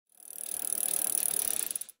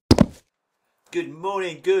Good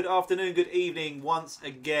morning, good afternoon, good evening once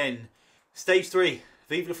again. Stage 3,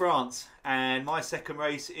 Vive la France, and my second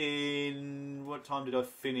race in... what time did I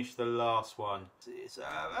finish the last one? It's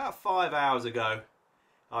about 5 hours ago.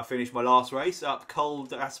 I finished my last race up Col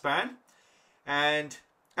d'Aspin, and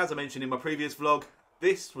as I mentioned in my previous vlog,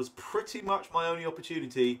 this was pretty much my only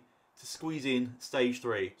opportunity to squeeze in stage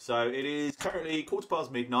 3. So it is currently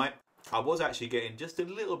midnight. I was actually getting just a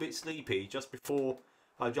little bit sleepy just before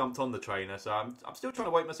I jumped on the trainer, so I'm still trying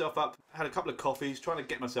to wake myself up. Had a couple of coffees, trying to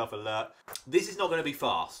get myself alert. This is not going to be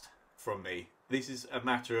fast from me. This is a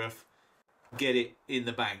matter of get it in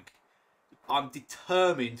the bank. I'm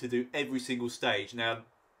determined to do every single stage. Now,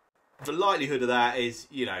 the likelihood of that is,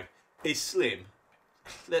 you know, is slim.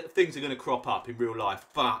 Things are going to crop up in real life,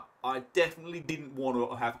 but I definitely didn't want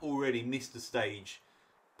to have already missed a stage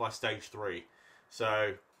by stage 3.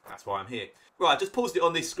 So that's why I'm here. Right, I just paused it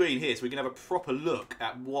on this screen here so we can have a proper look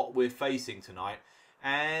at what we're facing tonight.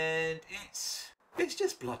 And it's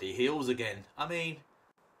just bloody hills again. I mean,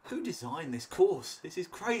 who designed this course? This is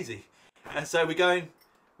crazy. And so we're going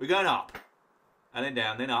up, and then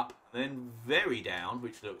down, then up, and then very down,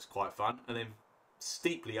 which looks quite fun, and then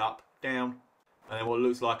steeply up, down, and then what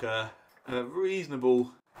looks like a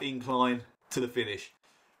reasonable incline to the finish.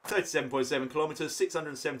 37.7 kilometers,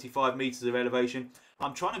 675 meters of elevation.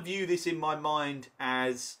 I'm trying to view this in my mind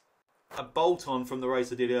as a bolt-on from the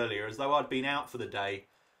race I did earlier, as though I'd been out for the day,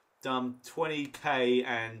 done 20k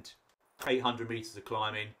and 800 meters of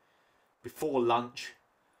climbing before lunch,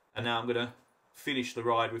 and now I'm going to finish the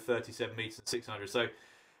ride with 37 meters and 600. So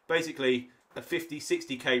basically a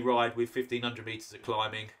 50-60k ride with 1500 meters of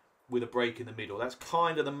climbing with a break in the middle. That's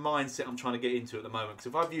kind of the mindset I'm trying to get into at the moment, because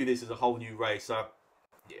if I view this as a whole new race,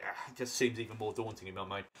 yeah, it just seems even more daunting in my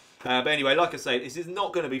mind. But anyway, like I say, this is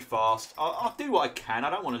not going to be fast. I'll do what I can. I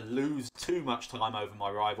don't want to lose too much time over my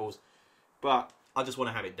rivals, but I just want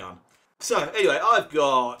to have it done. So anyway, I've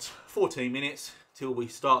got 14 minutes till we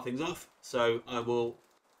start things off. So I will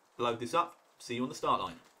load this up. See you on the start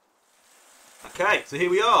line. Okay, so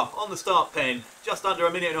here we are on the start pen. Just under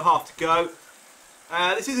a minute and a half to go.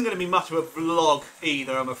 This isn't going to be much of a vlog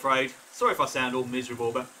either, I'm afraid. Sorry if I sound all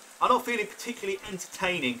miserable, but I'm not feeling particularly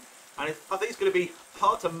entertaining, and I think it's going to be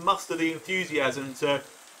hard to muster the enthusiasm to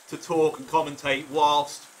talk and commentate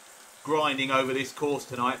whilst grinding over this course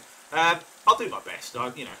tonight. I'll do my best.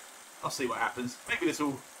 I'll see what happens. Maybe this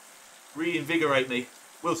will reinvigorate me.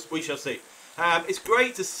 We shall see. It's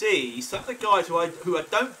great to see some of the guys who I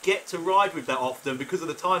don't get to ride with that often because of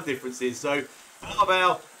the time differences. So a lot of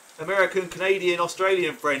our American, Canadian,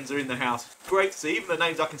 Australian friends are in the house. Great to see, even the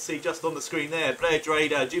names I can see just on the screen there. Blair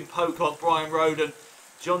Drader, Jim Pocock, Brian Roden,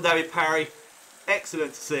 John David Parry.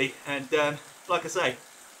 Excellent to see. And like I say,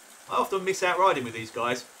 I often miss out riding with these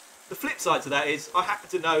guys. The flip side to that is I happen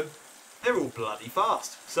to know they're all bloody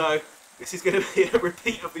fast. So this is going to be a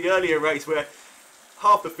repeat of the earlier race where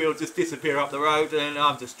half the field just disappear up the road and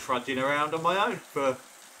I'm just trudging around on my own for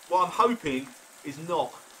what I'm hoping is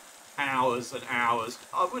not hours and hours.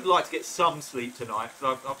 I would like to get some sleep tonight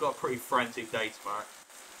because I've got a pretty frantic day tomorrow.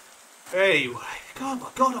 Anyway, oh my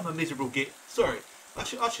god, I'm a miserable git. Sorry, I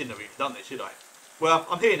shouldn't have even done this, should I? Well,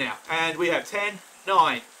 I'm here now, and we have 10,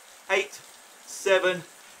 9, 8, 7,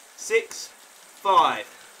 6, 5,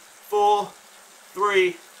 4,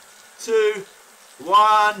 3, 2,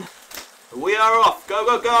 1. We are off. Go,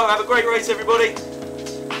 go, go. Have a great race, everybody.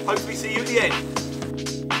 Hopefully see you at the end.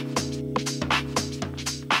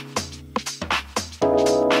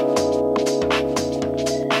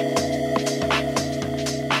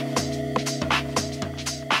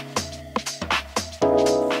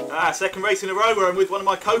 Second race in a row where I'm with one of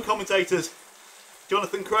my co-commentators,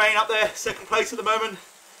 Jonathan Crane, up there, second place at the moment,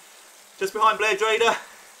 just behind Blair Drader.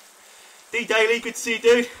 D Daly, good to see you,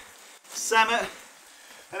 dude. Samet,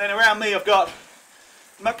 and then around me I've got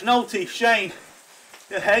McNulty, Shane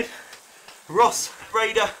ahead, Ross,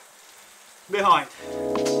 Raider behind.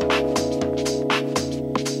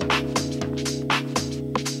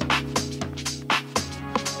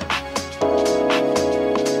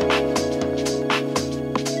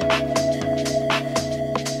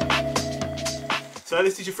 So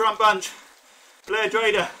this is your front bunch: Blair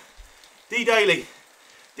Drader, D Daly,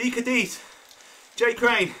 D Cadiz, J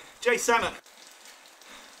Crane, J Samet,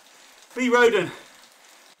 B Roden.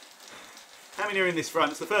 How many are in this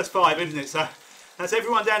front? It's the first 5, isn't it? So that's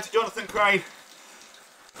everyone down to Jonathan Crane.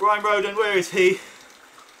 Brian Roden, where is he?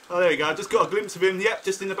 Oh, there we go. I've just got a glimpse of him. Yep,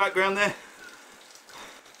 just in the background there.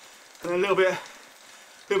 And then a little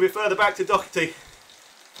bit further back to Doherty.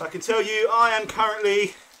 I can tell you I am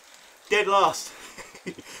currently dead last.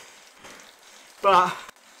 But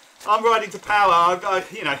I'm riding to power.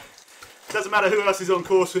 You know, Doesn't matter who else is on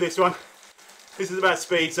course for this one. This is about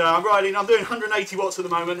speed, so I'm doing 180 watts at the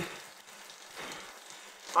moment.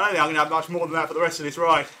 I don't think I'm going to have much more than that for the rest of this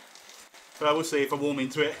ride, but we'll see if I warm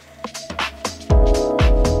into it.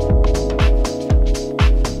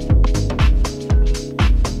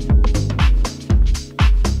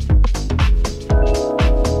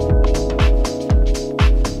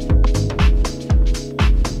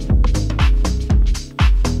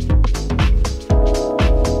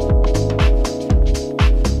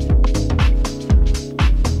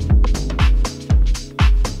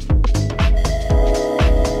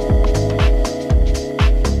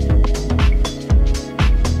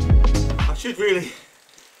 Really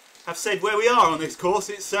have said where we are on this course.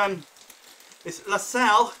 It's La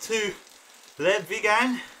Salle to Le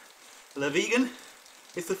Vegan.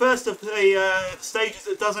 It's the first of the stages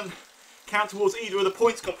that doesn't count towards either of the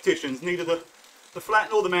points competitions, neither the flat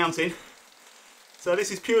nor the mountain. So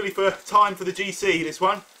this is purely for time for the GC, this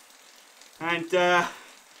one. And yeah,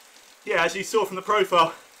 as you saw from the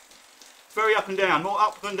profile, very up and down, more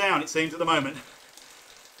up than down it seems at the moment.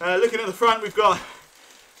 Looking at the front, we've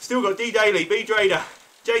still got D Daly, B Drader,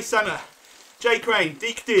 J Summer, J Crane,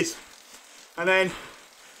 D Cadiz, and then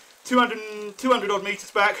 200 odd metres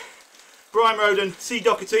back, Brian Roden, C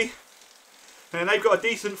Doherty, and they've got a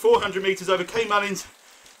decent 400 metres over K Mullins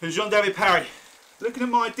and Jean-David Parry. Looking at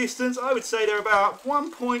my distance, I would say they're about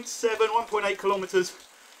 1.7, 1.8 kilometres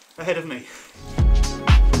ahead of me.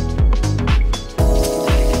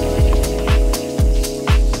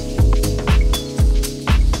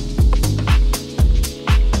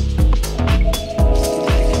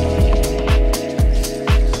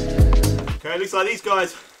 Okay, looks like these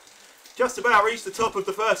guys just about reached the top of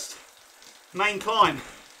the first main climb.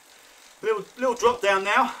 Little drop down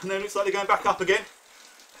now, and then it looks like they're going back up again.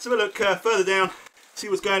 Let's have a look further down, see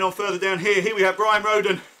what's going on further down here. Here we have Brian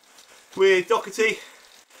Roden with Doherty,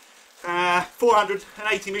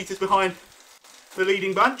 480 metres behind the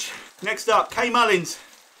leading bunch. Next up, K Mullins,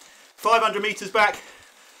 500 metres back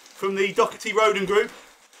from the Doherty Roden group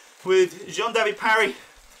with Jean-David Parry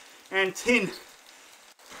and Tin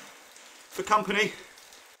for company.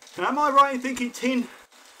 And am I right in thinking Tin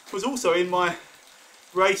was also in my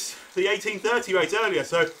race, the 1830 race earlier,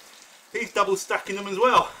 so he's double stacking them as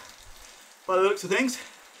well by the looks of things.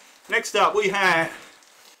 Next up we have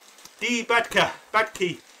D Badke,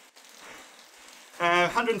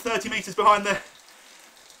 130 metres behind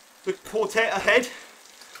the quartet ahead.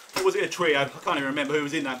 Or was it a trio? I can't even remember who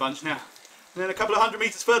was in that bunch now. And then a couple of 100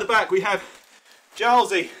 metres further back we have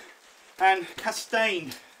Jalsey and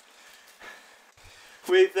Castaigne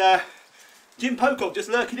with Jim Pocock just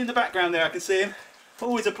lurking in the background there. I can see him.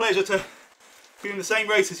 Always a pleasure to be in the same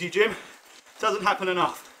race as you, Jim. Doesn't happen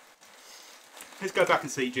enough. Let's go back and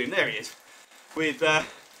see Jim. There he is. With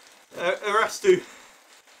Erusta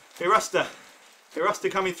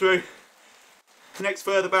coming through. Next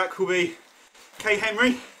further back will be Kay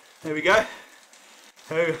Henry. There we go.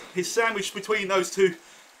 So he's sandwiched between those two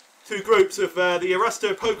groups of the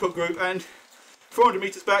Erusta Pocock group, and 400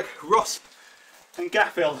 metres back, Ross and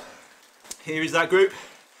Gaffel. Here is that group.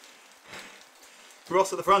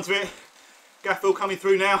 Ross at the front of it, Gaffel coming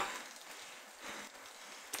through now.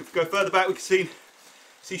 If we go further back, we can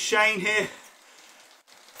see Shane here,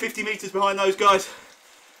 50 metres behind those guys,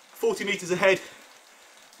 40 metres ahead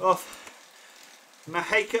of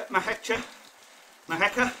Maheka.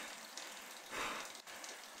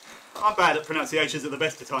 I'm bad at pronunciations at the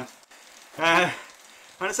best of times. I'm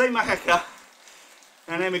going to say Maheka,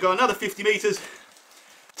 and then we've got another 50 metres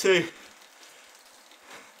to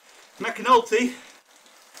McAnulty,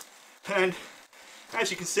 and as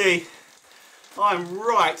you can see, I'm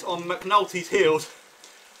right on McNulty's heels,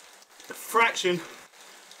 a fraction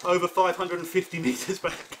over 550 metres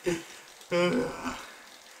back.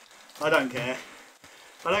 I don't care.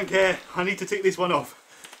 I need to tick this one off.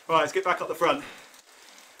 Right, let's get back up the front.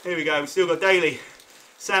 Here we go. We've still got Daly,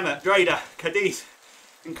 Samet, Drader, Cadiz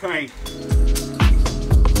and Crane.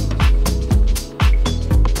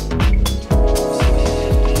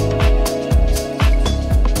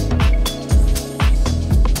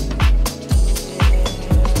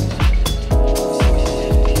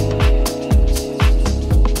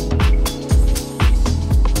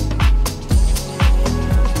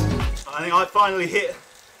 I finally hit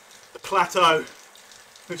the plateau,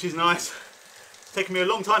 which is nice. It's taken me a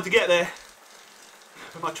long time to get there,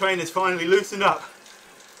 but my trainer's finally loosened up.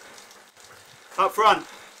 Up front,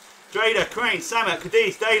 Drader, Crane, Samet,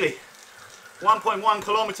 Cadiz, Daly, 1.1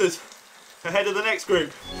 kilometres ahead of the next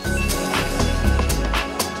group.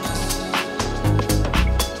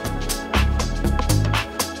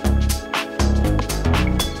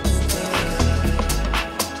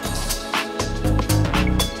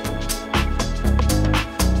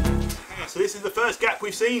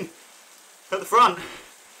 we've seen at the front.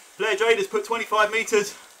 Blair Jader's put 25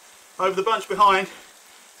 metres over the bunch behind.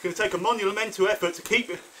 It's going to take a monumental effort to keep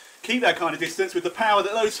that kind of distance with the power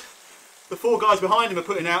that the 4 guys behind him are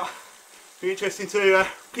putting out. Be interesting to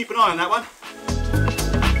keep an eye on that one.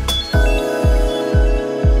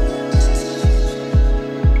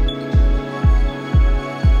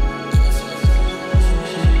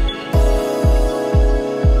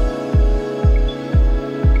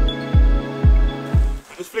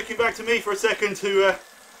 Just flicking back to me for a second to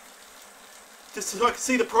just so I can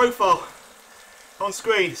see the profile on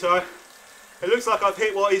screen. So it looks like I've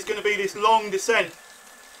hit what is going to be this long descent.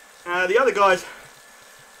 The other guys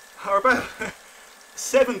are about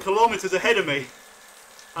 7 kilometres ahead of me.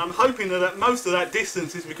 I'm hoping that most of that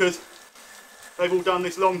distance is because they've all done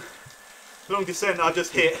this long descent that I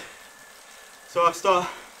just hit. So I start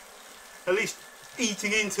at least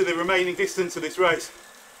eating into the remaining distance of this race.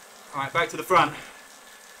 Alright, back to the front.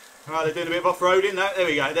 Alright, they're doing a bit of off-roading. There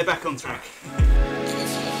we go, they're back on track.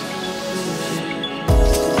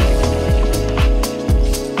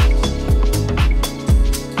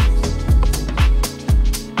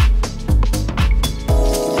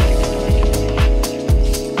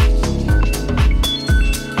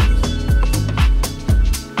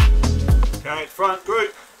 Okay, front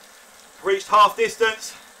group reached half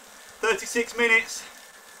distance, 36 minutes.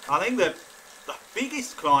 I think the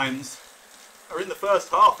biggest climbs are in the first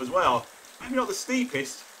half as well. Maybe not the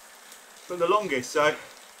steepest, but the longest. So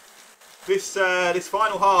this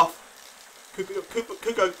final half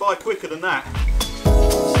could go by quicker than that.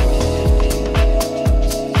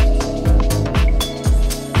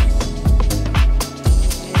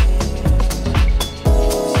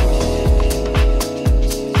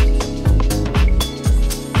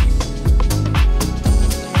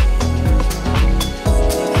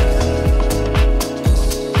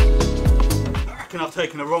 I've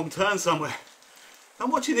taken a wrong turn somewhere.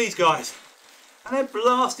 I'm watching these guys and they're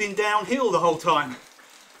blasting downhill the whole time.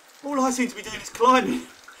 All I seem to be doing is climbing,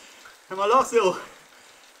 and my last little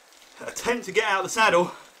attempt to get out of the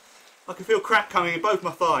saddle, I can feel cramp coming in both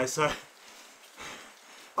my thighs, so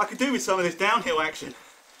I could do with some of this downhill action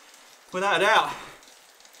without a doubt.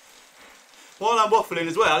 While I'm waffling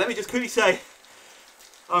as well, let me just quickly say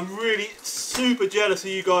I'm really super jealous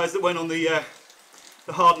of you guys that went on the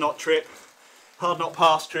hard knot trip. Hard Knot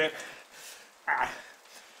Pass trip.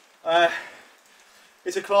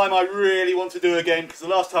 It's a climb I really want to do again, because the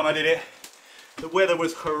last time I did it the weather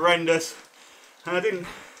was horrendous and I didn't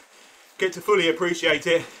get to fully appreciate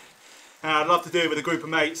it. I'd love to do it with a group of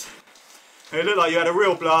mates. It looked like you had a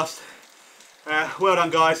real blast. Well done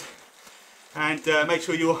guys, and make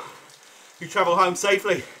sure you travel home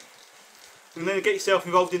safely and then get yourself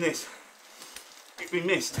involved in this. It's been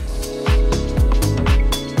missed.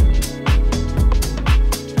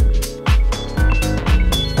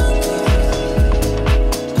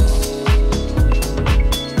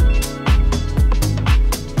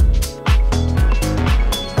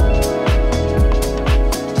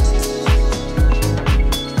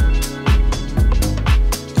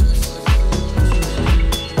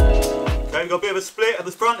 Got a bit of a split at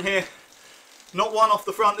the front here, not one off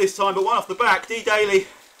the front this time but one off the back. D Daly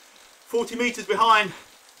 40 metres behind.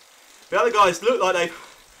 The other guys look like they've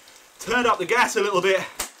turned up the gas a little bit,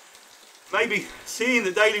 maybe seeing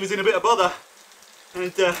that Daly was in a bit of bother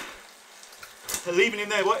and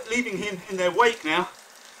leaving him in their wake now.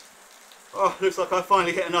 Oh, looks like I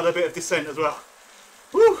finally hit another bit of descent as well.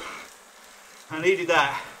 Woo! I needed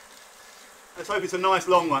that. Let's hope it's a nice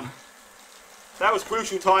long one. That was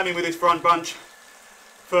crucial timing with this front bunch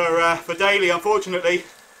for Daly, unfortunately.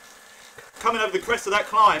 Coming over the crest of that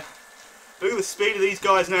climb. Look at the speed of these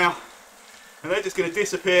guys now. And they're just going to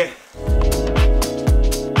disappear.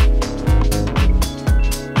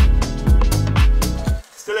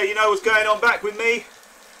 Just to let you know what's going on back with me.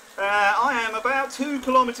 I am about 2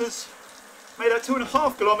 kilometres, maybe about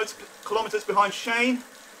 2.5 kilometres behind Shane,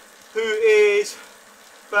 who is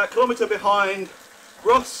about a kilometre behind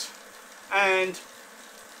Ross and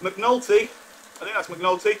McNulty. I think that's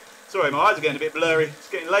McNulty. Sorry, my eyes are getting a bit blurry. It's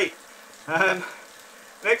getting late.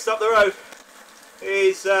 Next up the road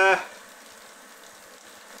is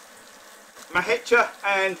Mahecha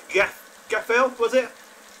and Gaffel, was it?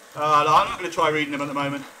 No, I'm not going to try reading them at the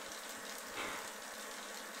moment.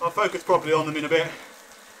 I'll focus properly on them in a bit.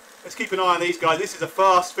 Let's keep an eye on these guys. This is a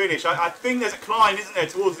fast finish. I think there's a climb, isn't there,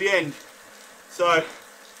 towards the end. So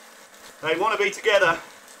they want to be together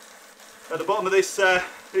at the bottom of this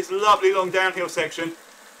this lovely long downhill section,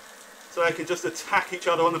 so they can just attack each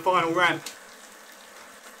other on the final ramp.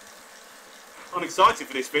 I'm excited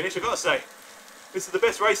for this finish, I've got to say. This is the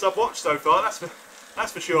best race I've watched so far, that's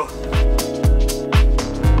That's for sure.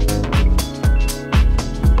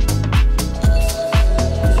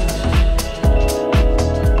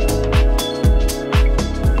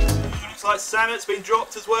 Looks like Sammet's been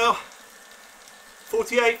dropped as well.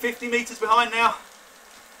 48, 50 metres behind now.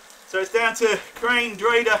 So it's down to Crane,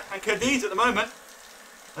 Drader and Cadiz at the moment.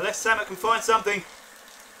 Unless Sammet can find something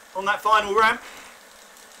on that final ramp.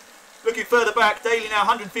 Looking further back, Daly now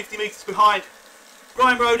 150 metres behind.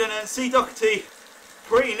 Brian Roden and C. Doherty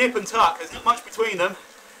pretty nip and tuck. There's not much between them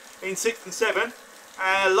in 6th and 7th.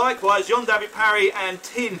 Likewise, Jean-David Parry and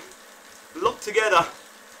Tin locked together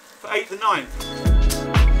for 8th and 9th.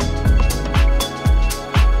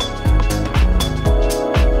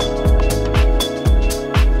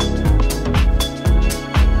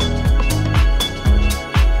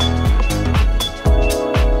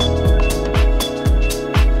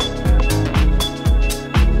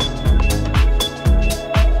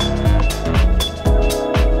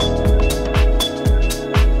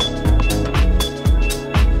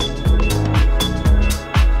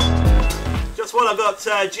 I've got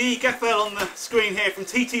G. Gaffel on the screen here from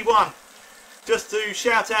TT1. Just to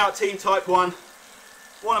shout out Team Type 1,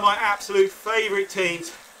 one of my absolute favourite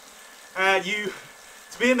teams. To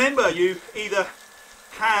be a member, you either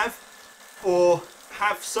have or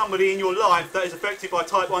have somebody in your life that is affected by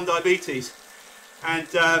Type 1 diabetes. And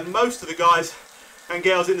most of the guys and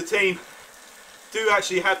girls in the team do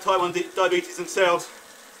actually have Type 1 diabetes themselves.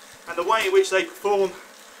 And the way in which they perform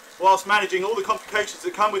whilst managing all the complications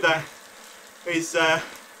that come with that is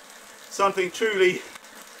something truly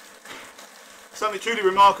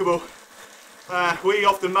remarkable. We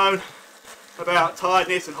often moan about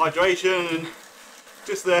tiredness and hydration and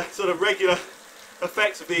just the sort of regular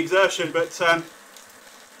effects of the exertion, but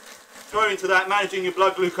throw into that managing your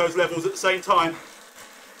blood glucose levels at the same time.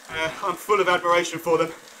 I'm full of admiration for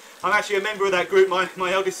them. I'm actually a member of that group.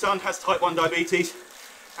 My eldest son has Type 1 diabetes,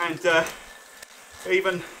 and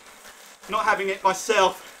even not having it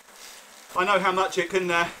myself, I know how much it can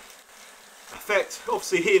affect,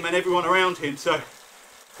 obviously, him and everyone around him. So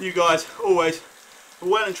you guys always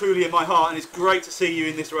well and truly in my heart, and it's great to see you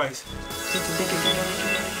in this race.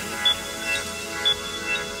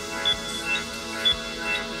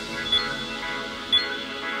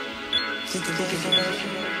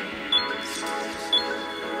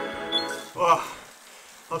 Wow,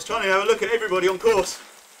 I was trying to have a look at everybody on course.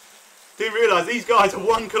 Didn't realise these guys are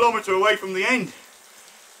 1 kilometre away from the end.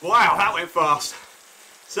 Wow, that went fast.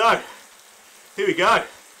 So, here we go.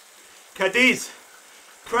 Cadiz,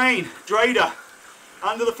 Crane, Drader,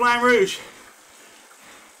 under the Flamme Rouge.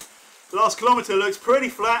 The last kilometre looks pretty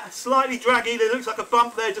flat, slightly draggy. There looks like a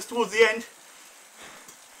bump there just towards the end.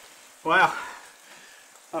 Wow,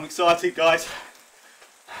 I'm excited, guys.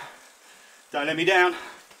 Don't let me down.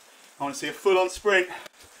 I want to see a full-on sprint.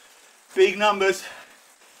 Big numbers.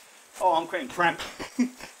 Oh, I'm getting cramp.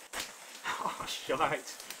 Oh,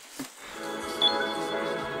 shite.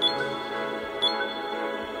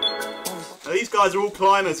 Now, these guys are all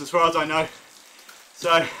climbers as far as I know,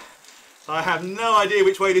 so I have no idea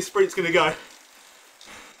which way this sprint's going to go.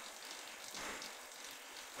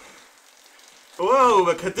 Whoa,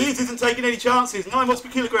 but Cadiz isn't taking any chances. 9 watts per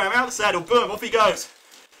kilogram, out the saddle, boom, off he goes.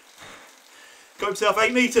 Got himself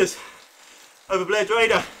 8 metres over Blair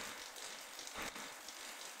Drader.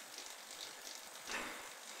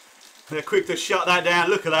 They're quick to shut that down,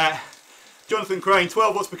 look at that. Jonathan Crane,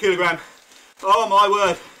 12 watts per kilogram. Oh my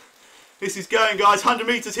word. This is going, guys, 100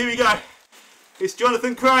 metres, here we go. It's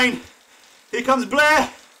Jonathan Crane. Here comes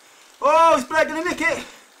Blair. Oh, is Blair going to nick it?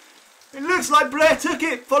 It looks like Blair took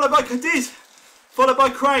it, followed by Cadiz, followed by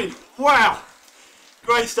Crane. Wow.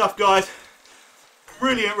 Great stuff, guys.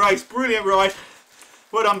 Brilliant race, brilliant ride.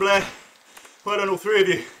 Well done, Blair. Well done, all 3 of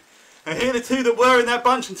you. And here are the 2 that were in that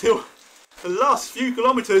bunch until the last few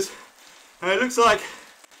kilometres. And it looks like,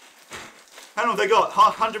 how long have they got?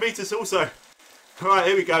 100 metres also. Alright,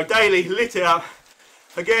 here we go. Daly lit it up.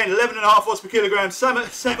 Again, 11.5 watts per kilogram. Sammet,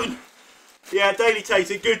 7. Yeah, Daly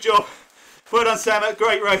takes it. Good job. Well done, Sammet.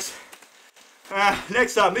 Great race.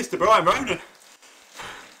 Next up, Mr. Brian Roden.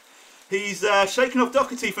 He's shaking off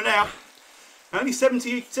Doherty for now. Only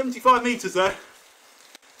 75 metres though.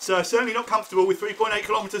 So certainly not comfortable with 3.8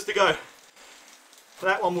 kilometres to go.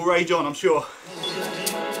 That one will rage on, I'm sure.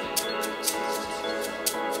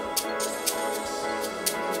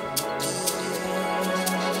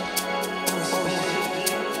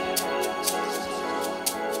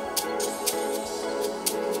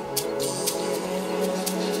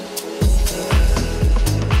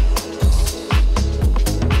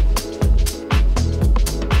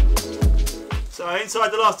 So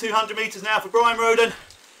inside the last 200 metres now for Brian Roden.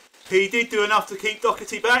 He did do enough to keep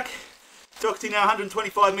Doherty back. Doherty now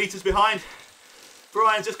 125 metres behind.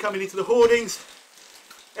 Brian's just coming into the hoardings.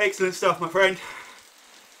 Excellent stuff, my friend.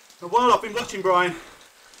 And while I've been watching Brian,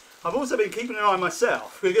 I've also been keeping an eye on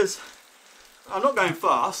myself, because I'm not going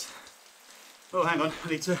fast. Oh, hang on, I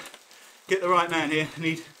need to get the right man here. I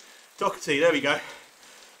need Doherty, there we go.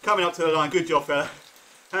 Coming up to the line, good job, fella.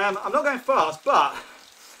 I'm not going fast, but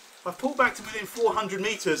I've pulled back to within 400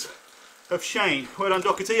 metres of Shane. Well done,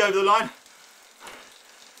 Doherty, over the line.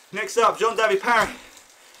 Next up, Jean-David Parry.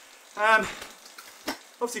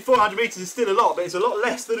 Obviously 400 metres is still a lot, but it's a lot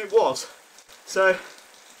less than it was. So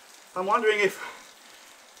I'm wondering if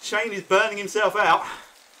Shane is burning himself out,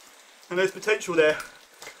 and there's potential there,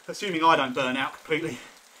 assuming I don't burn out completely.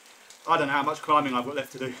 I don't know how much climbing I've got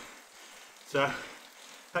left to do, so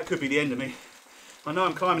that could be the end of me. I know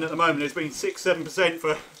I'm climbing at the moment, it's been 6-7%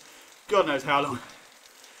 for God knows how long.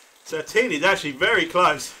 So tin is actually very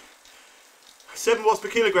close. 7 watts per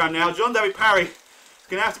kilogram now. Jean-David Parry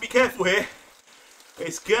going to have to be careful here.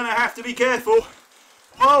 It's going to have to be careful.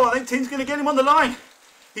 Whoa, I think Tin's going to get him on the line.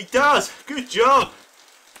 He does. Good job.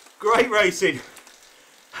 Great racing.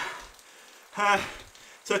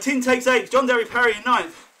 So Tin takes 8th. Jean-David Parry in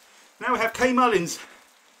 9th. Now we have Kay Mullins.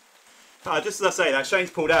 Just as I say that,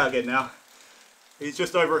 Shane's pulled out again now. He's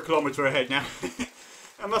just over a kilometre ahead now.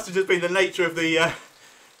 That must have just been the nature of the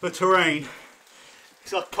terrain.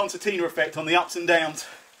 It's like a concertina effect on the ups and downs.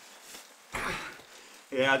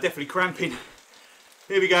 Yeah, definitely cramping.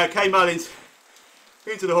 Here we go, Kay Mullins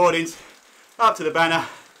into the hoardings, up to the banner.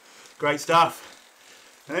 Great stuff.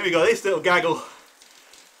 And then we got this little gaggle.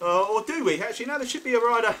 Or do we? Actually, no, there should be a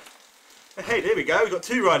rider ahead. Here we go, we've got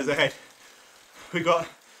 2 riders ahead. We've got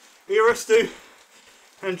Irastu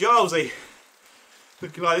and Gilesy.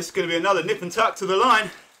 Looking like this is going to be another nip and tuck to the line.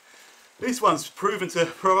 This one's proven to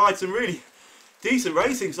provide some really decent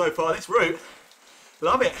racing so far, this route.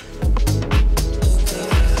 Love it.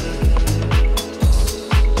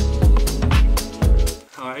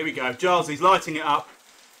 Alright, here we go. Gilesy's lighting it up.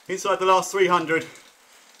 Inside the last 300.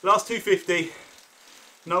 Last 250.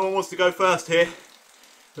 No one wants to go first here,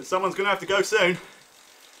 but someone's going to have to go soon.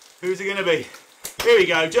 Who's it going to be? Here we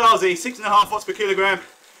go. Gilesy, 6.5 watts per kilogram.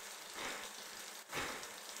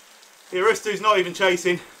 Irastu's not even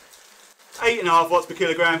chasing. 8.5 watts per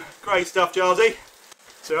kilogram. Great stuff, Gilesy.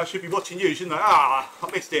 So I should be watching you, shouldn't I? Ah,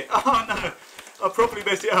 I missed it. Oh no, I properly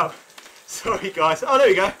messed it up. Sorry guys. Oh, there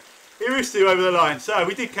we go. Irastu over the line. So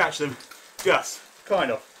we did catch them. Just,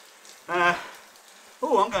 kind of.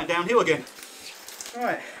 Oh, I'm going downhill again.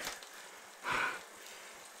 Right.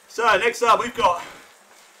 So next up we've got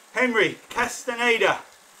Henry Castaneda,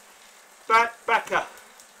 Backer,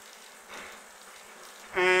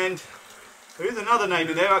 and there is another name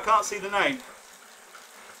in there, I can't see the name.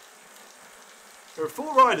 There are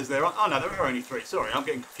 4 riders there. Oh no, there are only 3. Sorry, I'm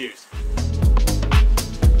getting confused.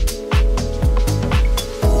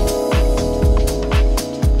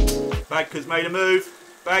 Badker's made a move.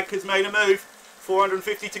 Badker's made a move.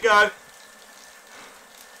 450 to go.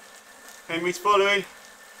 Henry's following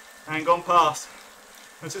and gone past.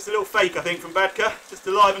 It's just a little fake, I think, from Badker, just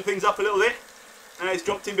to liven things up a little bit. And it's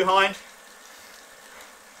dropped in behind.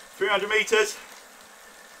 300 metres.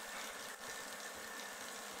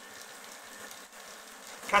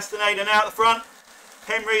 Castaneda now at the front.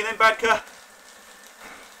 Henry, then Badker.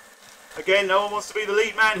 Again, no one wants to be the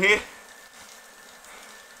lead man here.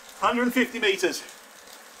 150 metres.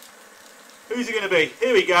 Who's it going to be?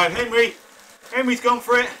 Here we go, Henry. Henry's gone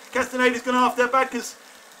for it. Castaneda's gone after. Badker's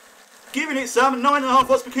giving it some. 9.5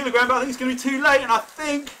 watts per kilogram, but I think it's going to be too late. And I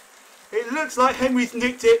think it looks like Henry's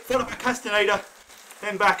nicked it. Followed by Castaneda,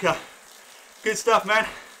 then Badker. Good stuff, man.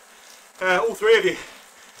 All 3 of you.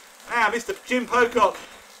 Now, Mr. Jim Pocock.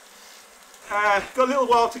 Got a little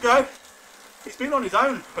while to go. He's been on his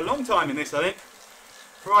own for a long time in this, I think.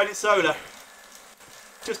 Riding solo.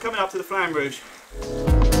 Just coming up to the Flamme Rouge.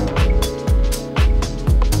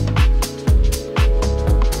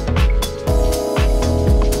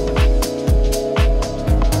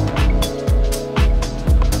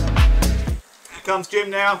 Here comes Jim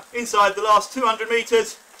now, inside the last 200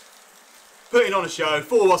 metres. Putting on a show,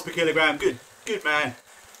 4 watts per kilogram. Good man.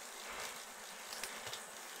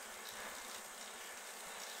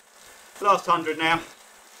 Last 100 now.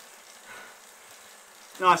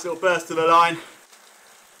 Nice little burst to the line.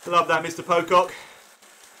 Love that, Mr. Pocock.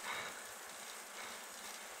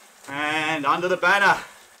 And under the banner.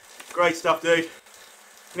 Great stuff, dude.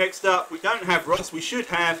 Next up, we don't have Ross. We should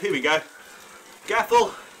have, here we go,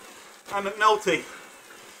 Gaffel and McNulty.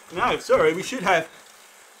 No, sorry, we should have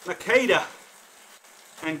Makeda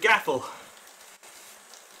and Gaffel.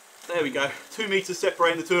 There we go, 2 meters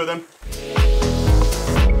separating the two of them.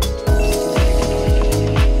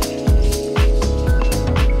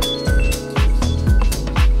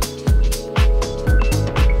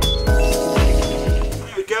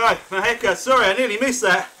 There we go, Maheka, sorry I nearly missed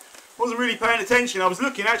that. Wasn't really paying attention. I was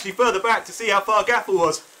looking actually further back to see how far Gaffel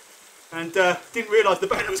was, and didn't realise the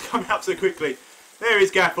banner was coming up so quickly. There is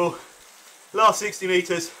Gaffel, last 60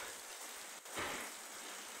 metres.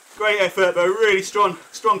 Great effort, but a really strong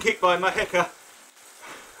kick by Maheka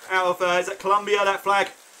out of, is that Colombia, that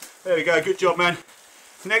flag? There we go, good job, man.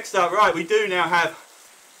 Next up, right, we do now have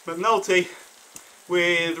McNulty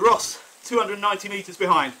with Ross 290 metres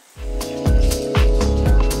behind.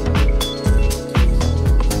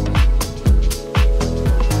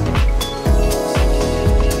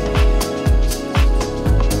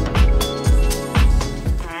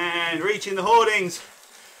 And reaching the hoardings,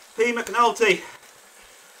 P. McNulty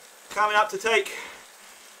coming up to take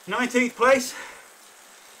 19th place.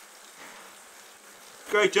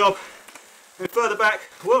 Great job. And further back,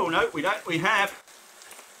 whoa, no, we don't, we have,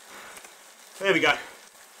 there we go,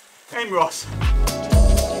 M. Ross.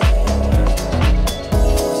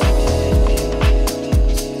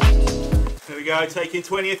 There we go, taking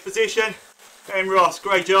 20th position, M. Ross,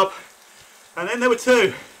 great job. And then there were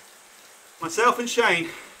two, myself and Shane.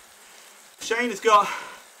 Shane has got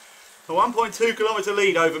a 1.2 kilometre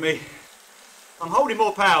lead over me. I'm holding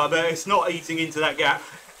more power, but it's not eating into that gap.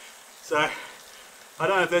 So I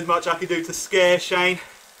don't know if there's much I can do to scare Shane.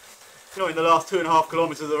 Not in the last 2.5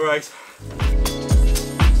 kilometres of the race.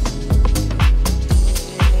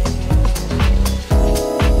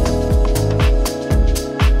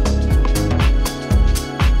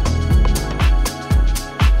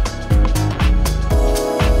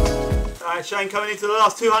 Alright, Shane coming into the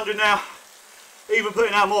last 200 now. Even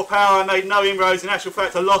putting out more power, I made no inroads. In actual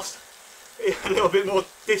fact, I lost a little bit more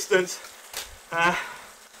distance. Never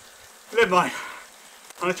mind.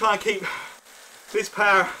 I'm going to try and keep this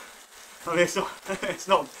power. I mean, it's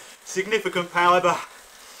not significant power, but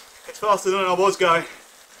it's faster than I was going.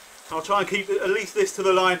 I'll try and keep at least this to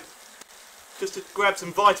the line, just to grab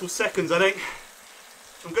some vital seconds, I think.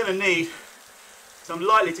 I'm going to need, so I'm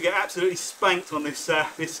likely to get absolutely spanked on this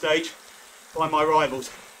this stage by my rivals.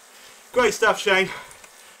 Great stuff, Shane.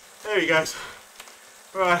 There he goes.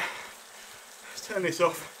 Right, let's turn this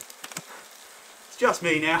off. It's just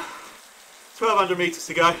me now. 1,200 metres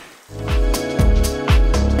to go.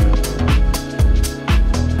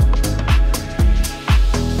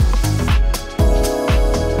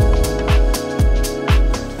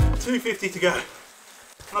 $2.50 to go.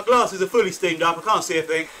 My glasses are fully steamed up, I can't see a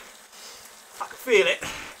thing. I can feel it.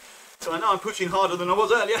 So I know I'm pushing harder than I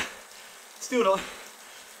was earlier. Still not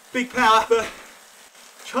big power, but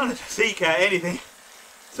trying to seek out anything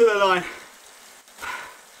to the line.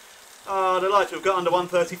 Oh, I'd like to have got under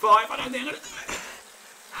 135. I don't think I'm going to do it.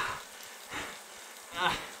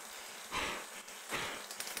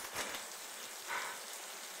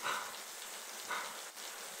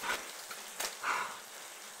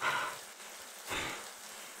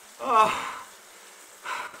 Oh.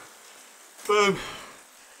 Boom.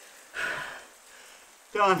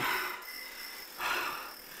 Done.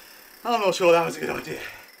 I'm not sure that was a good idea.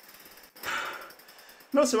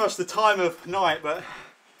 Not so much the time of night, but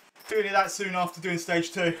doing it that soon after doing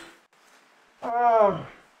stage 2. Oh.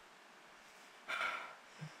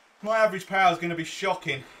 My average power is going to be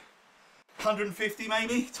shocking. 150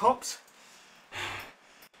 maybe, tops.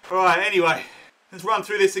 Right, anyway, let's run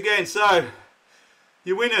through this again. So,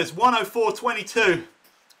 your winners,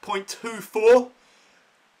 104.22.24.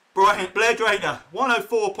 Blair Drader,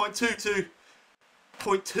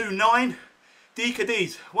 104.22.29. D.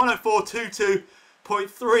 Cadiz,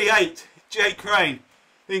 104.22.38. Jay Crane,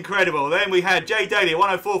 incredible. Then we had Jay Daly,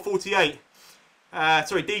 104.48.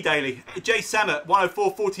 Sorry, D. Daly. Jay Samet,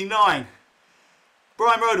 104.49.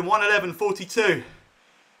 Brian Roden, 111.42.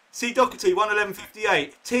 C. Doherty,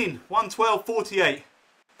 111.58. Tin, 112.48.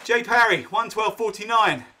 Jay Parry,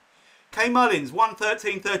 112.49. K. Mullins,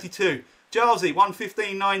 113.32. Jarlsy,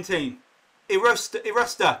 115.19.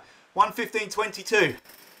 Irusta, 115.22.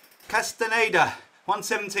 Castaneda,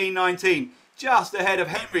 117.19. Just ahead of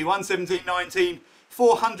Henry, 117.19.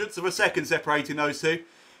 0.04 of a second separating those two.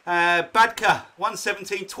 Badka,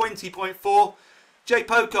 117.20.4. Jay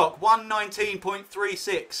Pocock,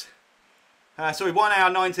 119.36. Sorry, 1 hour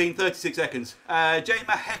 19.36 seconds. Jay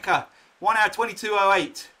Maheka, 1 hour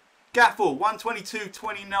 22.08. Gaffel,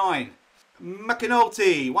 122.29.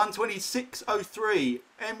 McAnulty, 126.03.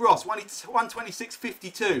 M. Ross,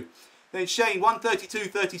 126.52. Then Shane,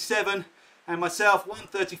 132.37. And myself,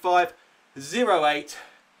 135.08.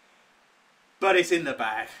 But it's in the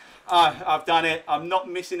bag. I've done it. I'm not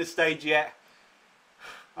missing a stage yet.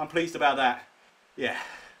 I'm pleased about that. Yeah,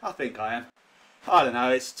 I think I am. I don't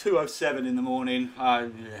know, it's 2:07 in the morning. Yeah.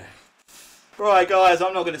 Right guys,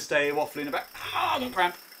 I'm not going to stay here waffling about... Oh, I'm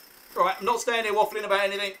cramp. Right, I'm not staying here waffling about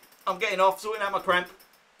anything. I'm getting off, sorting out my cramp.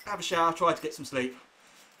 Have a shower, try to get some sleep.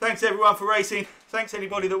 Thanks everyone for racing. Thanks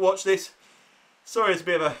anybody that watched this. Sorry it's a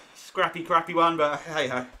bit of a scrappy, crappy one, but hey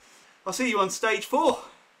ho. I'll see you on stage 4.